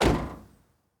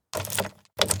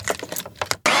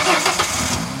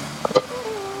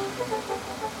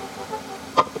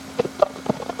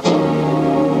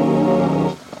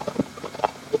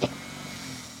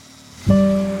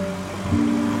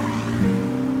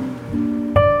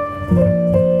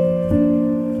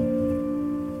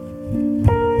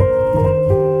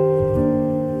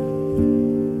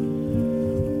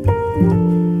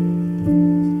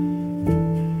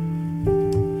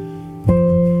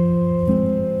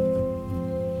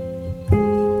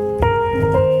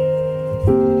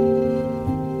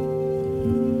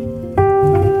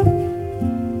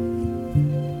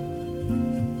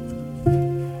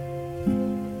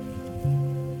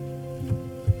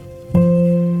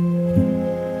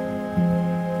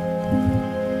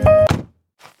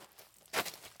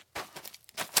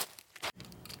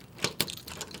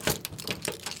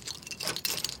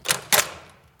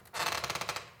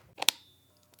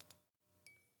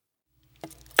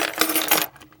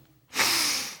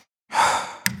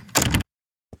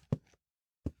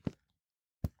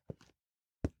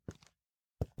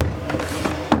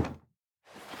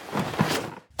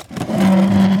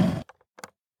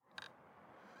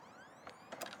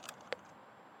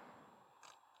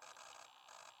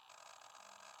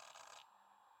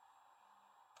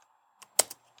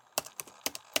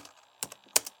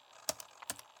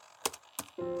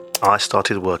I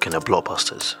started working at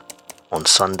Blockbusters on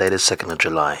Sunday the 2nd of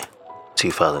July,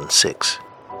 2006.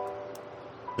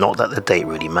 Not that the date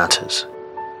really matters,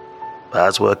 but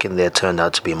as working there turned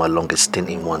out to be my longest stint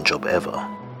in one job ever,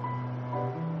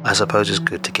 I suppose it's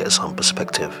good to get some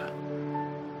perspective.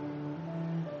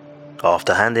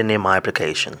 After handing in my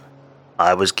application,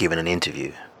 I was given an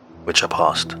interview, which I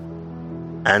passed,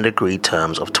 and agreed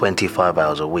terms of 25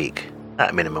 hours a week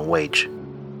at minimum wage,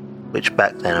 which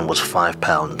back then was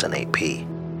 £5.08,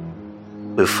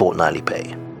 with fortnightly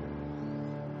pay.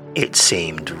 It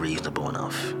seemed reasonable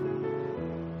enough,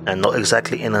 and not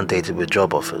exactly inundated with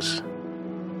job offers.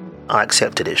 I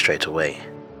accepted it straight away,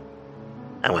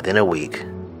 and within a week,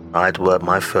 I'd worked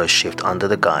my first shift under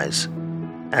the guise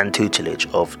and tutelage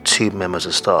of 2 members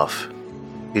of staff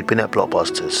who'd been at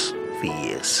Blockbusters for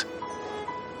years.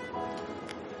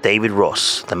 David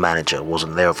Ross, the manager,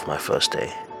 wasn't there for my first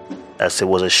day, as there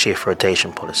was a shift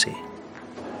rotation policy,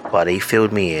 but he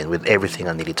filled me in with everything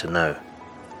I needed to know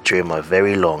during my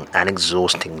very long and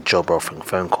exhausting job offering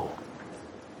phone call.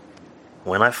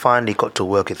 When I finally got to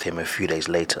work with him a few days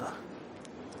later,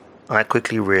 I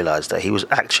quickly realized that he was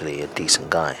actually a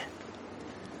decent guy.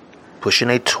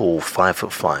 Pushing a tall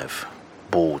 5'5",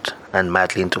 bald and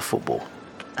madly into football,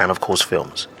 and of course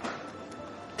films,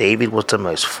 David was the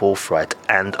most forthright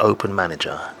and open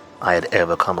manager I had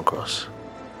ever come across.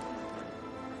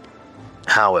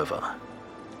 However,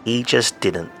 he just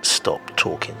didn't stop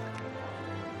talking.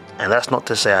 And that's not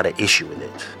to say I had an issue with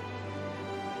it.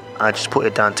 I just put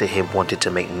it down to him wanting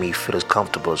to make me feel as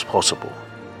comfortable as possible.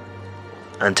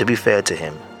 And to be fair to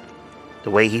him, the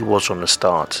way he was from the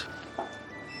start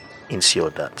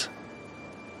ensured that.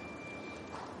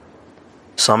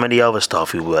 Some of the other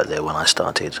staff who worked there when I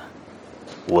started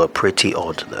were pretty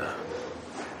odd though.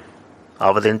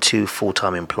 Other than 2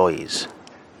 full-time employees,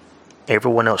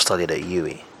 everyone else studied at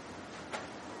UE,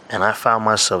 and I found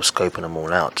myself scoping them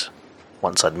all out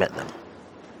once I'd met them.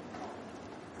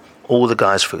 All the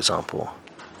guys, for example,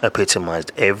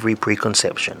 epitomized every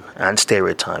preconception and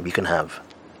stereotype you can have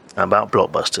about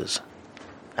Blockbusters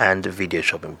and video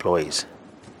shop employees.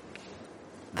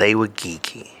 They were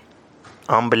geeky,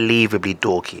 unbelievably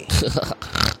dorky,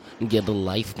 Get the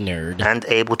life, nerd. and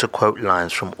able to quote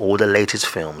lines from all the latest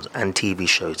films and TV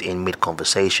shows in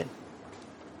mid-conversation,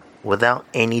 without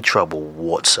any trouble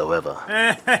whatsoever.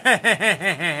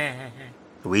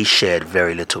 We shared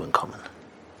very little in common,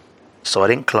 so I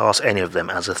didn't class any of them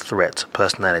as a threat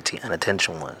personality and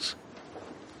attention-wise.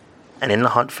 And in the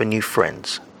hunt for new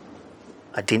friends,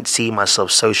 I didn't see myself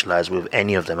socialize with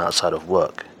any of them outside of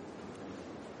work.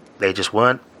 They just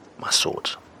weren't my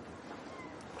sort.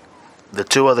 The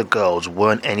 2 other girls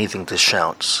weren't anything to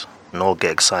shout nor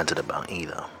get excited about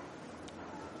either.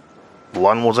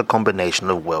 One was a combination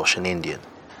of Welsh and Indian,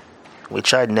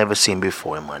 which I had never seen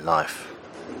before in my life.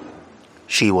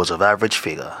 She was of average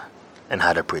figure and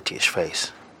had a prettyish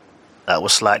face that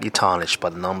was slightly tarnished by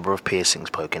the number of piercings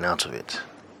poking out of it.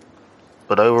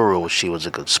 But overall, she was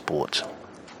a good sport.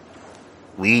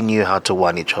 We knew how to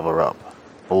wind each other up,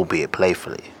 albeit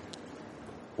playfully,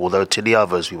 although to the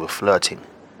others we were flirting,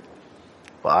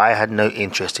 but I had no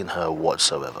interest in her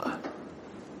whatsoever.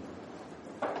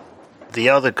 The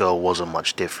other girl wasn't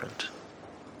much different,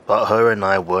 but her and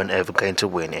I weren't ever going to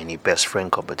win any best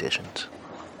friend competitions.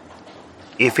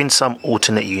 If in some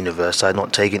alternate universe I had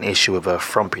not taken issue with her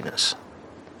frumpiness,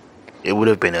 it would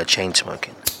have been her chain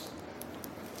smoking.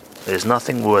 There's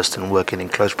nothing worse than working in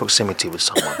close proximity with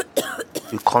someone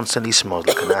who constantly smells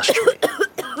like an ashtray.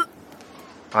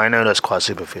 I know that's quite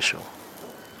superficial,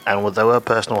 and although her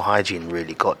personal hygiene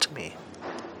really got to me,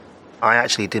 I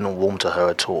actually didn't warm to her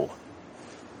at all,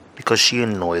 because she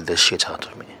annoyed the shit out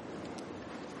of me.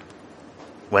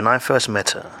 When I first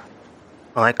met her,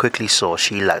 I quickly saw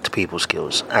she lacked people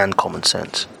skills and common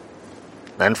sense,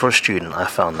 and for a student I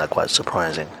found that quite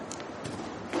surprising.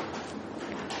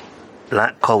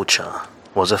 Black culture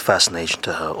was a fascination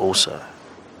to her also,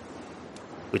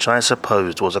 which I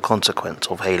supposed was a consequence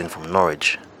of hailing from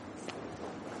Norwich,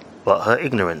 but her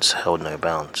ignorance held no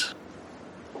bounds.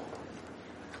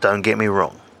 Don't get me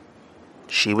wrong,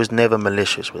 she was never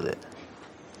malicious with it,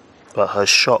 but her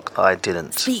shock that I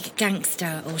didn't speak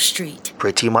gangster or street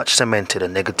pretty much cemented a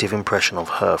negative impression of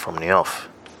her from the off.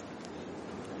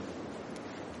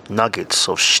 Nuggets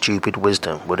of stupid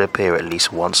wisdom would appear at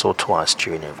least once or twice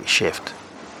during every shift.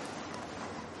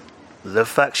 The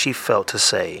fact she felt to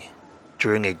say,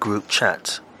 during a group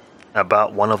chat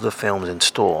about one of the films in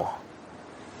store,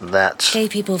 that gay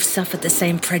people have suffered the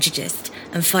same prejudice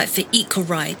and fight for equal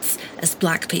rights as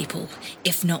black people,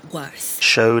 if not worse,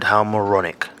 showed how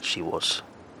moronic she was.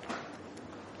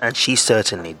 And she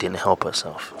certainly didn't help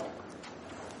herself.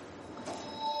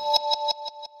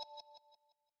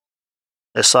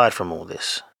 Aside from all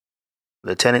this,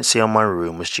 the tenancy on my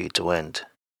room was due to end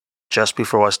just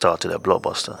before I started at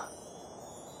Blockbuster.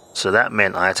 So that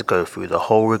meant I had to go through the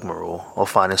whole rigmarole of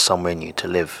finding somewhere new to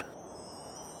live.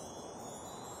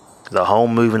 The whole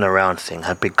moving around thing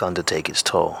had begun to take its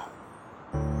toll,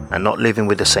 and not living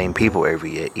with the same people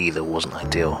every year either wasn't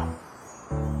ideal.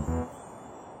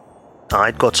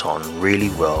 I'd got on really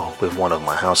well with one of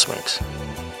my housemates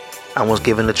and was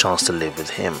given the chance to live with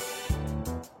him.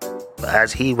 But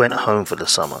as he went home for the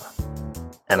summer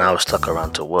and I was stuck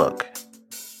around to work,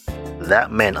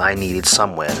 that meant I needed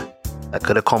somewhere that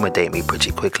could accommodate me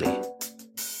pretty quickly.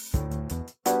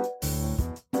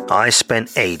 I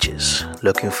spent ages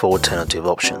looking for alternative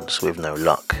options with no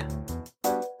luck,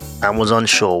 and was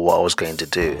unsure what I was going to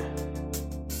do,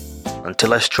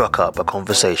 until I struck up a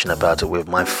conversation about it with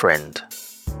my friend,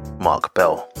 Mark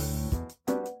Bell.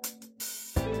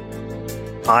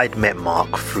 I'd met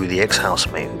Mark through the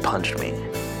ex-housemate who punched me,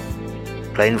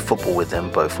 playing football with them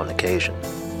both on occasion.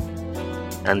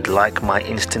 And like my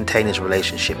instantaneous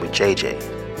relationship with JJ,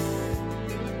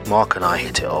 Mark and I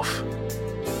hit it off.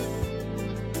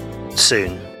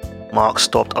 Soon, Mark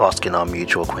stopped asking our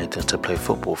mutual acquaintance to play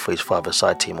football for his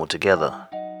five-a-side team altogether,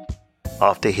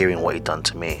 after hearing what he'd done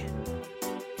to me.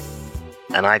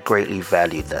 And I greatly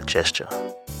valued that gesture.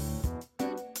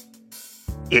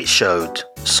 It showed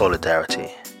solidarity,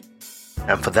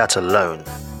 and for that alone,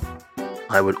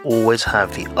 I would always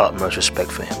have the utmost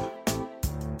respect for him.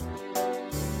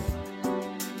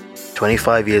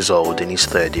 25 years old in his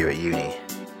third year at uni,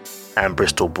 and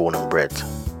Bristol born and bred,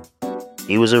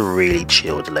 he was a really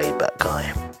chilled, laid-back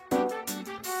guy.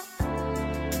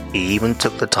 He even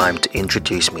took the time to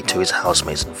introduce me to his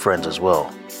housemates and friends as well,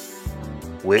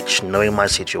 which, knowing my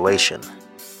situation,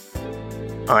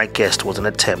 I guessed was an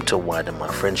attempt to widen my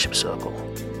friendship circle.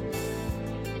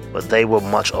 But they were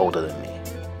much older than me,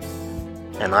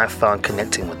 and I found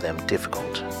connecting with them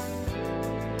difficult.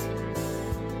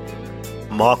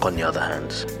 Mark, on the other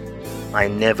hand, I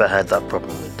never had that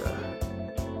problem with though,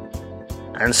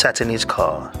 and sat in his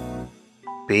car,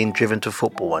 being driven to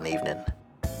football one evening.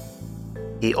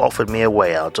 He offered me a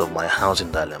way out of my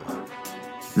housing dilemma.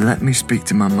 Let me speak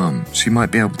to my mum. She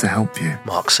might be able to help you.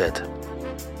 Mark said.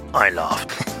 I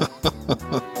laughed.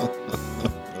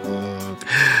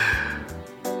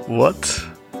 What?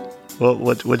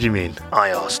 What do you mean? I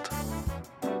asked.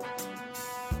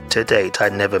 To date,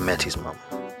 I'd never met his mum,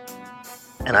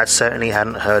 and I certainly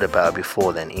hadn't heard about her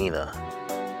before then either.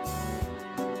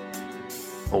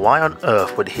 Why on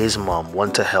earth would his mum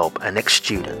want to help an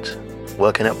ex-student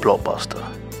working at Blockbuster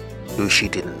who she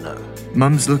didn't know?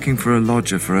 Mum's looking for a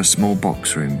lodger for a small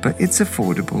box room, but it's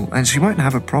affordable and she won't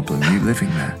have a problem you living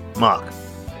there. Mark,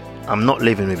 I'm not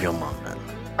living with your mum, man.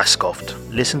 I scoffed.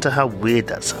 Listen to how weird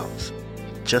that sounds.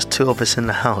 Just two of us in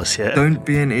the house, yeah? Don't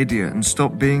be an idiot and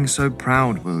stop being so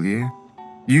proud, will you?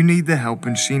 You need the help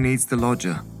and she needs the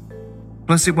lodger.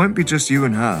 Plus, it won't be just you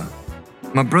and her.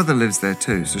 My brother lives there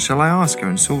too, so shall I ask her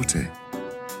and sort it?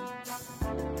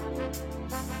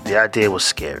 The idea was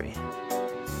scary.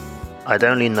 I'd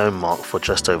only known Mark for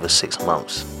just over 6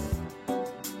 months,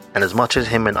 and as much as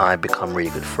him and I become really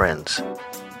good friends,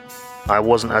 I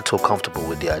wasn't at all comfortable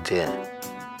with the idea,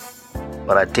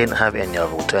 but I didn't have any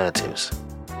other alternatives.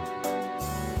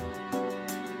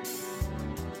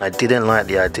 I didn't like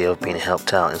the idea of being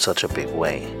helped out in such a big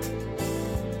way,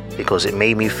 because it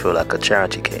made me feel like a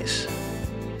charity case.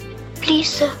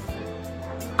 Please, sir,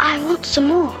 I want some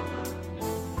more.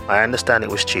 I understand it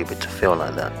was stupid to feel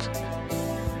like that,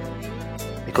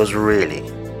 because really,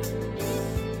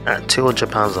 at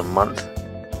 £200 a month,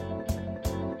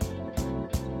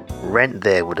 rent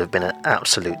there would have been an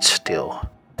absolute steal.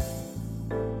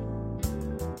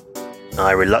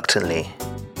 I reluctantly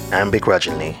and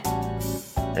begrudgingly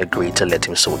agreed to let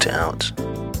him sort it out,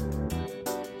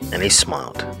 and he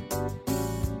smiled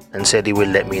and said he would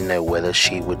let me know whether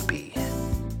she would be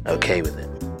okay with it.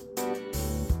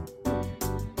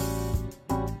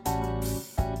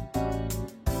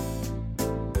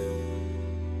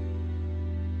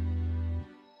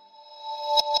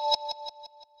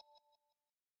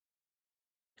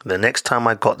 The next time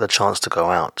I got the chance to go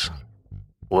out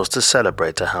was to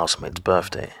celebrate a housemate's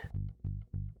birthday.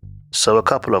 So a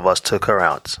couple of us took her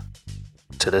out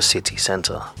to the city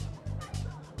centre.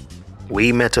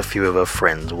 We met a few of her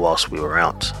friends whilst we were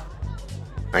out,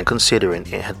 and considering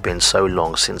it had been so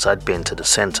long since I'd been to the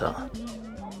centre,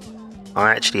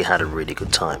 I actually had a really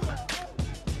good time.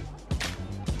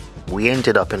 We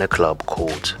ended up in a club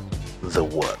called The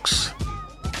Works,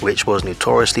 which was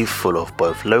notoriously full of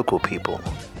both local people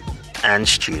and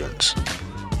students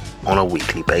on a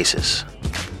weekly basis.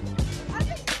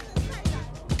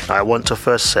 I want to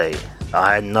first say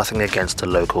I had nothing against the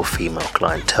local female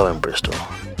clientele in Bristol,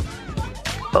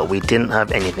 but we didn't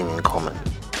have anything in common.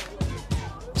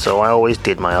 So I always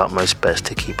did my utmost best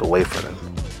to keep away from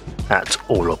them at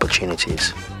all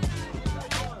opportunities.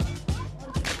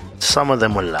 Some of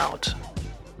them were loud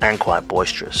and quite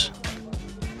boisterous,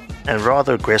 and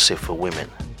rather aggressive for women.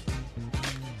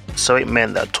 So it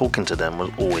meant that talking to them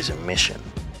was always a mission,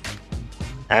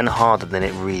 and harder than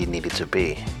it really needed to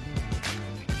be.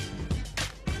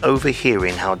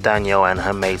 Overhearing how Danielle and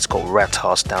her mates got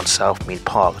rat-assed down Southmead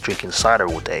Park drinking cider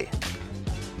all day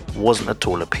wasn't at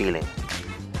all appealing,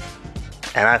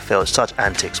 and I felt such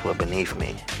antics were beneath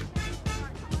me.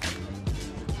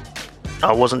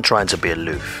 I wasn't trying to be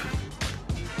aloof,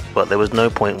 but there was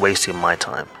no point wasting my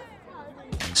time,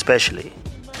 especially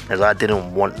as I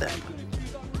didn't want them,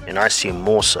 and I assumed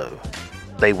more so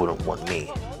they wouldn't want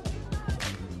me.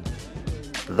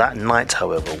 That night,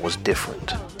 however, was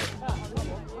different,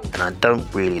 and I don't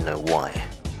really know why.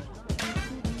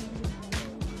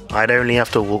 I'd only have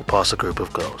to walk past a group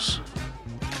of girls,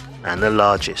 and the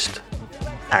largest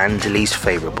and least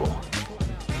favourable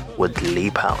would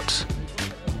leap out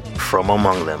from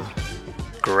among them,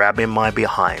 grabbing my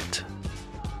behind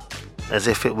as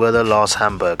if it were the last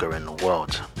hamburger in the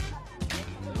world.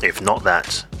 If not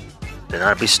that, then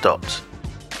I'd be stopped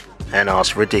and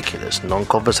asked ridiculous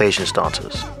non-conversation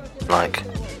starters like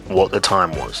what the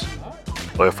time was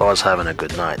or if I was having a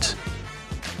good night.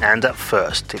 And at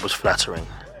first it was flattering,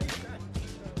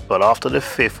 but after the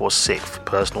 5th or 6th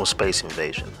personal space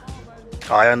invasion,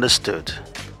 I understood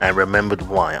and remembered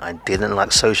why I didn't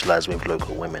like socializing with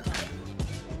local women.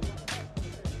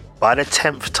 By the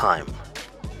 10th time,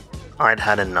 I'd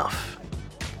had enough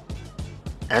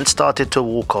and started to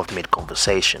walk off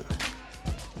mid-conversation.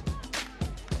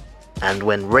 And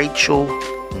when Rachael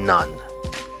Nunn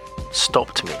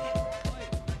stopped me,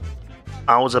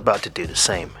 I was about to do the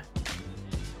same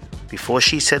before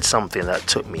she said something that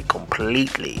took me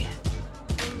completely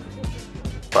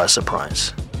by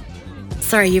surprise.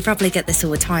 Sorry, you probably get this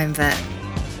all the time, but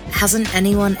hasn't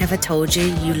anyone ever told you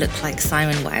you look like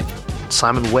Simon Webb?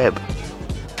 Simon Webb?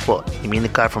 What, you mean the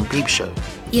guy from Peep Show?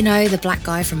 You know, the black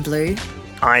guy from Blue?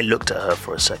 I looked at her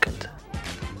for a second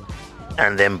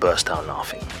and then burst out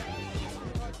laughing.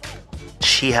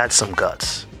 She had some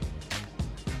guts.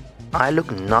 I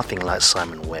looked nothing like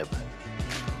Simon Webb.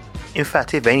 In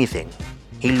fact, if anything,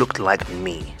 he looked like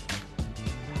me.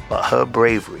 But her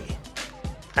bravery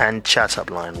and chat-up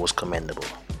line was commendable.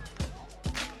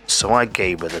 So I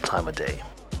gave her the time of day.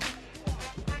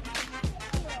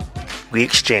 We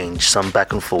exchanged some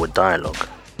back and forward dialogue,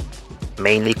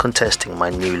 mainly contesting my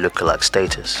new lookalike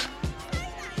status.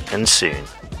 And soon,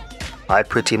 I'd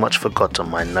pretty much forgotten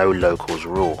my no locals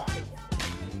rule.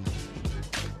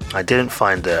 I didn't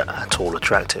find her at all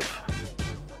attractive.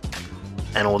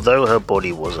 And although her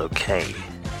body was okay,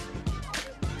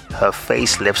 her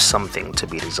face left something to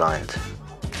be desired.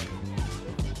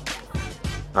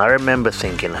 I remember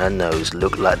thinking her nose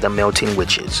looked like the melting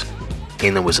witches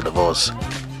in The Wizard of Oz.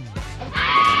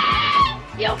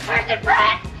 You cursed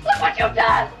brat! Look what you've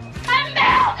done! I'm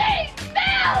melting!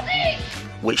 Melting!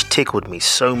 Which tickled me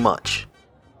so much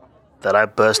that I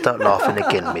burst out laughing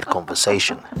again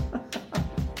mid-conversation.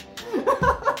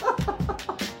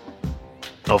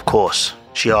 Of course,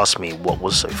 she asked me what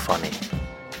was so funny,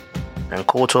 and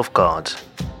caught off guard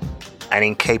and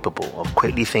incapable of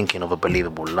quickly thinking of a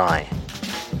believable lie,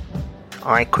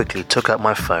 I quickly took out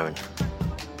my phone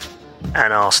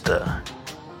and asked her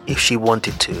if she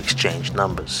wanted to exchange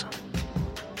numbers.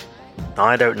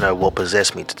 I don't know what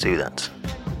possessed me to do that,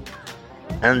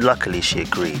 and luckily she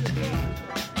agreed,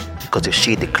 because if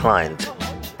she declined,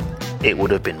 it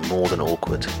would have been more than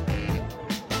awkward,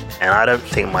 and I don't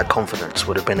think my confidence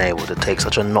would have been able to take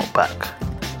such a knockback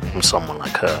from someone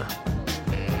like her.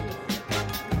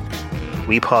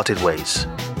 We parted ways,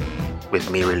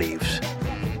 with me relieved,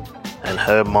 and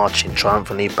her marching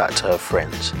triumphantly back to her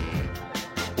friends,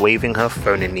 waving her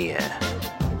phone in the air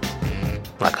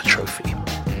like a trophy.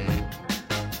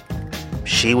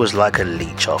 She was like a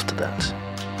leech after that,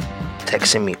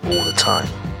 texting me all the time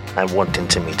and wanting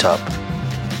to meet up,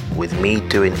 with me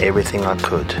doing everything I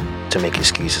could to make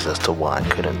excuses as to why I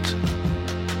couldn't.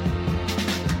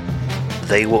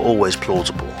 They were always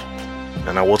plausible,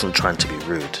 and I wasn't trying to be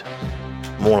rude,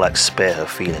 more like spare her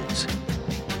feelings.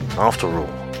 After all,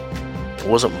 it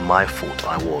wasn't my fault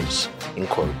I was, in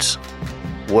quotes,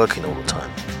 working all the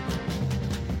time.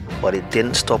 But it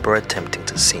didn't stop her attempting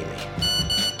to see me.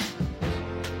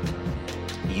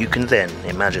 You can then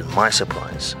imagine my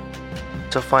surprise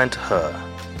to find her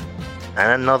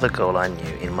and another girl I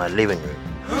knew in my living room,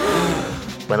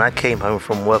 when I came home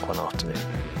from work one afternoon.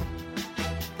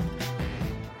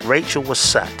 Rachel was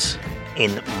sat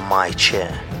in my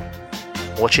chair,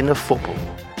 watching the football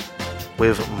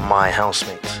with my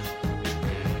housemates,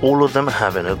 all of them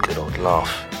having a good old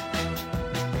laugh.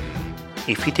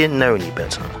 If you didn't know any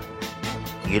better,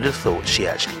 you'd have thought she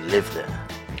actually lived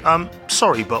there.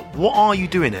 Sorry, but what are you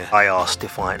doing here? I asked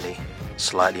defiantly,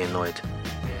 slightly annoyed,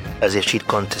 as if she'd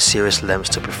gone to serious lengths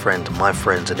to befriend my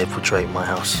friends and infiltrate my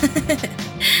house.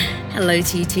 Hello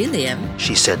to you too, Liam.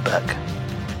 She said back.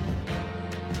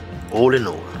 All in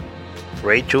all,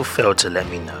 Rachel failed to let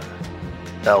me know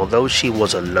that although she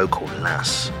was a local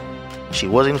lass, she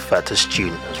was in fact a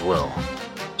student as well,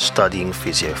 studying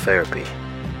physiotherapy.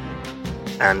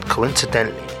 And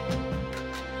coincidentally,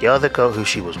 the other girl who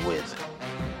she was with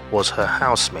was her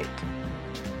housemate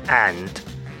and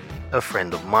a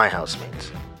friend of my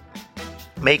housemate's,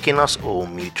 making us all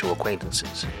mutual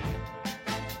acquaintances.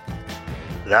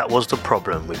 That was the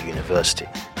problem with university.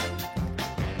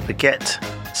 Forget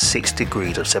 6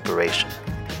 degrees of separation.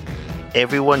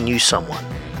 Everyone knew someone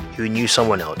who knew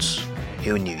someone else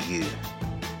who knew you.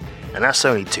 And that's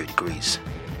only 2 degrees.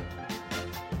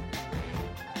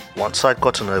 Once I'd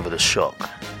gotten over the shock,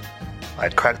 I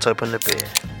cracked open the beer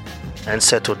and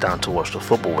settled down to watch the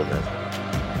football with them,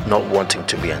 not wanting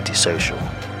to be antisocial.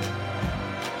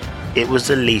 It was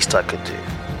the least I could do,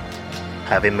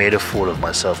 having made a fool of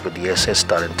myself with the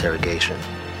SS-style interrogation,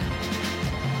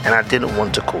 and I didn't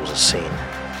want to cause a scene.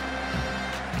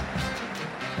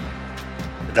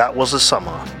 That was the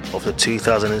summer of the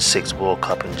 2006 World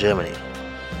Cup in Germany,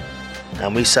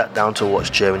 and we sat down to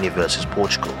watch Germany versus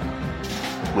Portugal,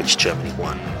 which Germany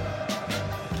won.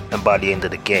 And by the end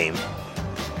of the game,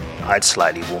 I'd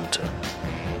slightly warmed her.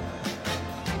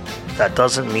 That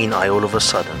doesn't mean I all of a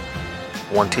sudden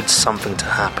wanted something to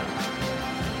happen.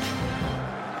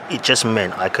 It just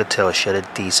meant I could tell she had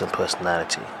a decent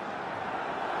personality,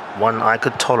 one I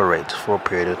could tolerate for a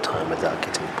period of time without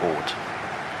getting bored.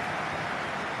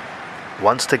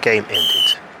 Once the game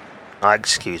ended, I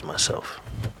excused myself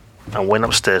and went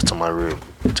upstairs to my room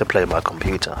to play my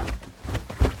computer.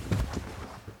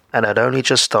 And I'd only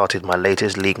just started my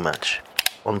latest league match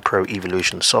on Pro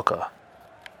Evolution Soccer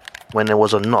when there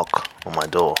was a knock on my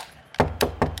door.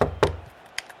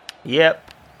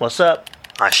 "Yep, what's up?"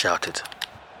 I shouted.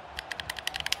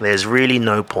 There's really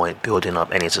no point building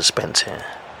up any suspense here.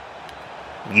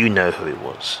 You know who it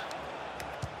was.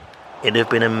 It'd have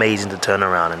been amazing to turn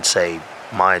around and say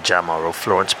Maya Jama or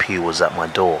Florence Pugh was at my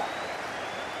door,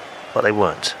 but they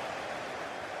weren't.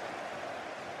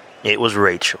 It was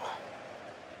Rachel,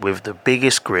 with the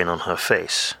biggest grin on her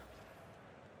face,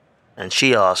 and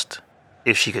she asked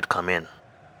if she could come in.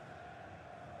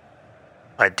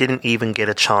 I didn't even get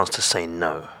a chance to say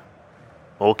no,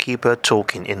 or keep her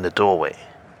talking in the doorway,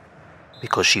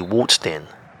 because she waltzed in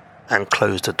and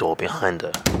closed the door behind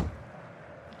her.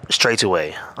 Straight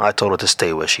away, I told her to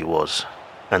stay where she was,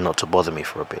 and not to bother me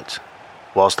for a bit,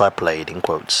 whilst I played, in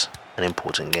quotes, an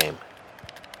important game.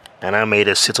 And I made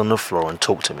her sit on the floor and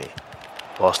talk to me,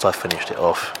 whilst I finished it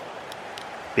off,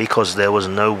 because there was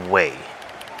no way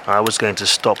I was going to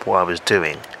stop what I was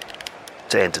doing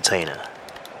to entertain her.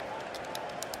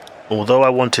 Although I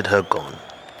wanted her gone,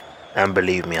 and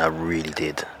believe me, I really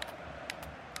did,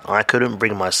 I couldn't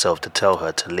bring myself to tell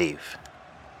her to leave.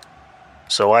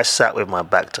 So I sat with my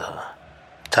back to her,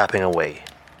 tapping away,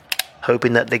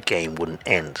 hoping that the game wouldn't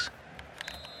end,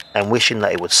 and wishing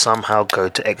that it would somehow go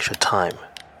to extra time,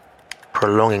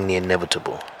 prolonging the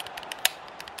inevitable.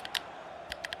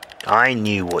 I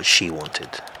knew what she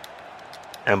wanted,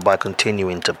 and by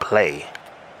continuing to play,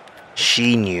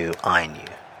 she knew I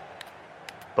knew.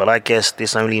 But I guess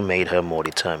this only made her more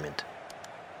determined.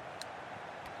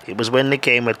 It was when the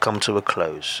game had come to a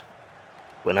close,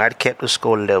 when I'd kept the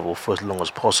score level for as long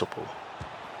as possible,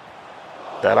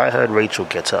 that I heard Rachel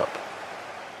get up,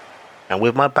 and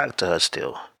with my back to her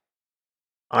still,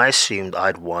 I assumed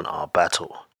I'd won our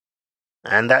battle,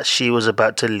 and that she was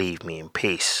about to leave me in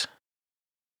peace.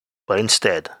 But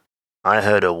instead, I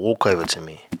heard her walk over to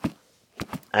me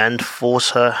and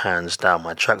force her hands down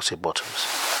my tracksuit bottoms,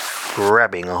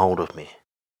 grabbing a hold of me.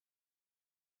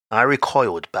 I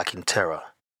recoiled back in terror.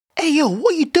 Hey yo,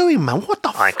 what are you doing, man? What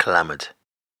the I clamoured.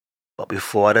 But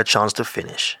before I had a chance to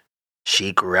finish,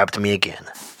 she grabbed me again,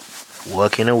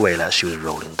 working away like she was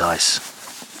rolling dice,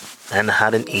 and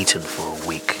hadn't eaten for a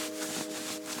week.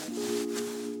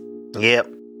 Yep,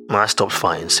 I stopped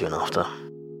fighting soon after.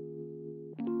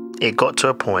 It got to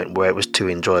a point where it was too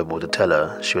enjoyable to tell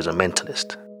her she was a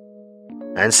mentalist,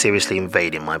 and seriously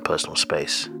invading my personal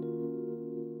space.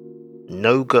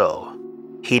 No girl,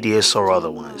 hideous or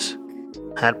otherwise,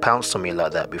 had pounced on me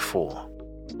like that before,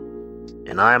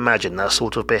 and I imagine that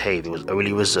sort of behaviour was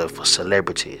only reserved for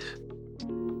celebrities,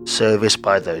 serviced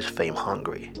by those fame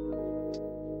hungry.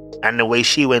 And the way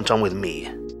she went on with me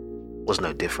was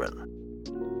no different.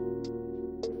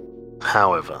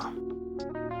 However,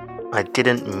 I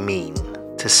didn't mean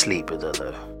to sleep with her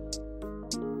though.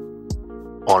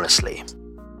 Honestly.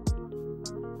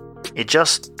 It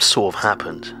just sort of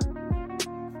happened.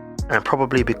 And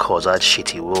probably because I had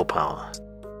shitty willpower.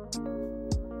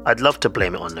 I'd love to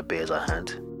blame it on the beers I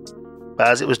had, but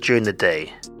as it was during the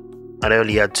day, I'd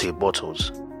only had 2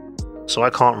 bottles, so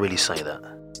I can't really say that.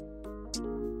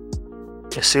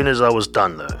 As soon as I was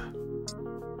done though,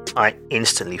 I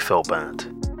instantly felt bad.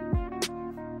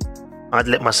 I'd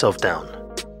let myself down,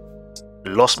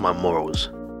 lost my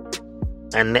morals,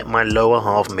 and let my lower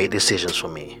half make decisions for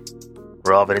me,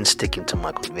 rather than sticking to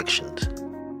my convictions.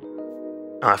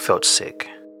 I felt sick,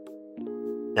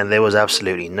 and there was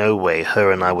absolutely no way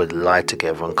her and I would lie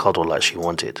together and cuddle like she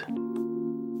wanted.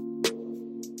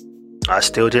 I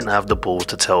still didn't have the balls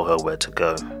to tell her where to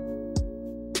go,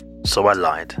 so I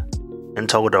lied and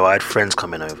told her I had friends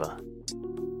coming over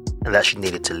and that she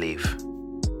needed to leave.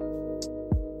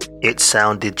 It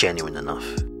sounded genuine enough,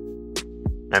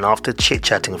 and after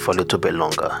chit-chatting for a little bit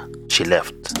longer, she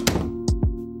left.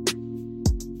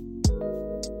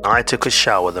 I took a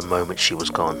shower the moment she was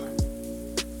gone,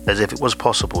 as if it was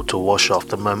possible to wash off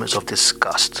the moments of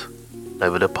disgust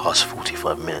over the past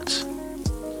 45 minutes.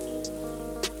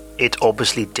 It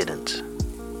obviously didn't,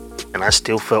 and I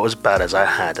still felt as bad as I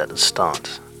had at the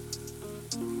start.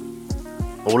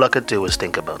 All I could do was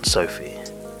think about Sophie,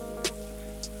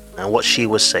 and what she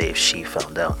would say if she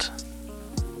found out.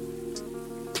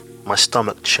 My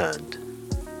stomach churned.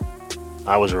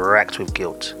 I was racked with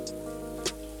guilt,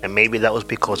 and maybe that was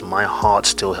because my heart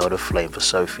still held a flame for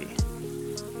Sophie.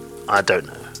 I don't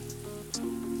know.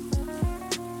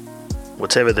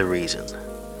 Whatever the reason,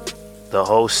 the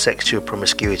whole sexual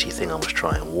promiscuity thing I was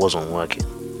trying wasn't working.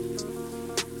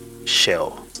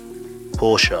 Shell,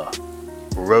 Portia,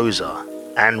 Rosa,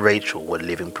 and Rachael were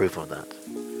living proof of that.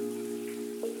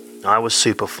 I was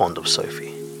super fond of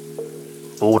Sophie,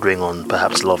 bordering on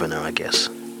perhaps loving her, I guess.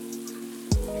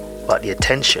 But the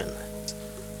attention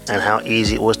and how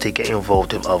easy it was to get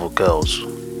involved with other girls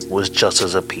was just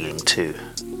as appealing too.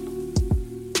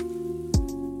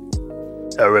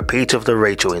 A repeat of the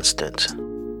Rachael incident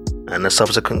and the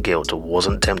subsequent guilt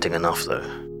wasn't tempting enough though,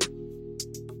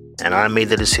 and I made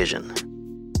the decision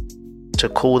to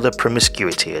call the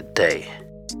promiscuity a day.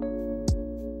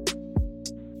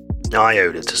 I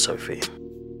owed it to Sophie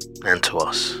and to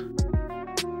us,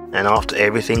 and after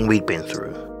everything we'd been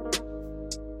through,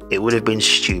 it would have been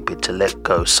stupid to let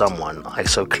go someone I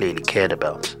so clearly cared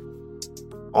about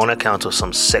on account of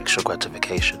some sexual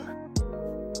gratification.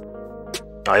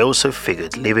 I also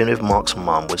figured living with Mark's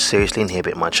mum would seriously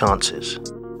inhibit my chances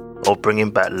of bringing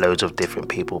back loads of different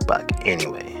people back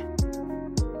anyway.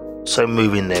 So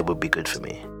moving there would be good for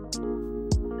me,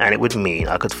 and it would mean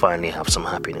I could finally have some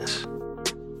happiness.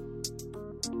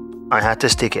 I had to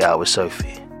stick it out with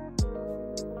Sophie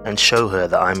and show her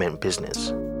that I meant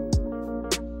business,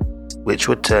 which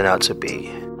would turn out to be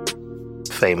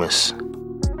famous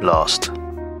last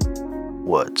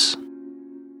words.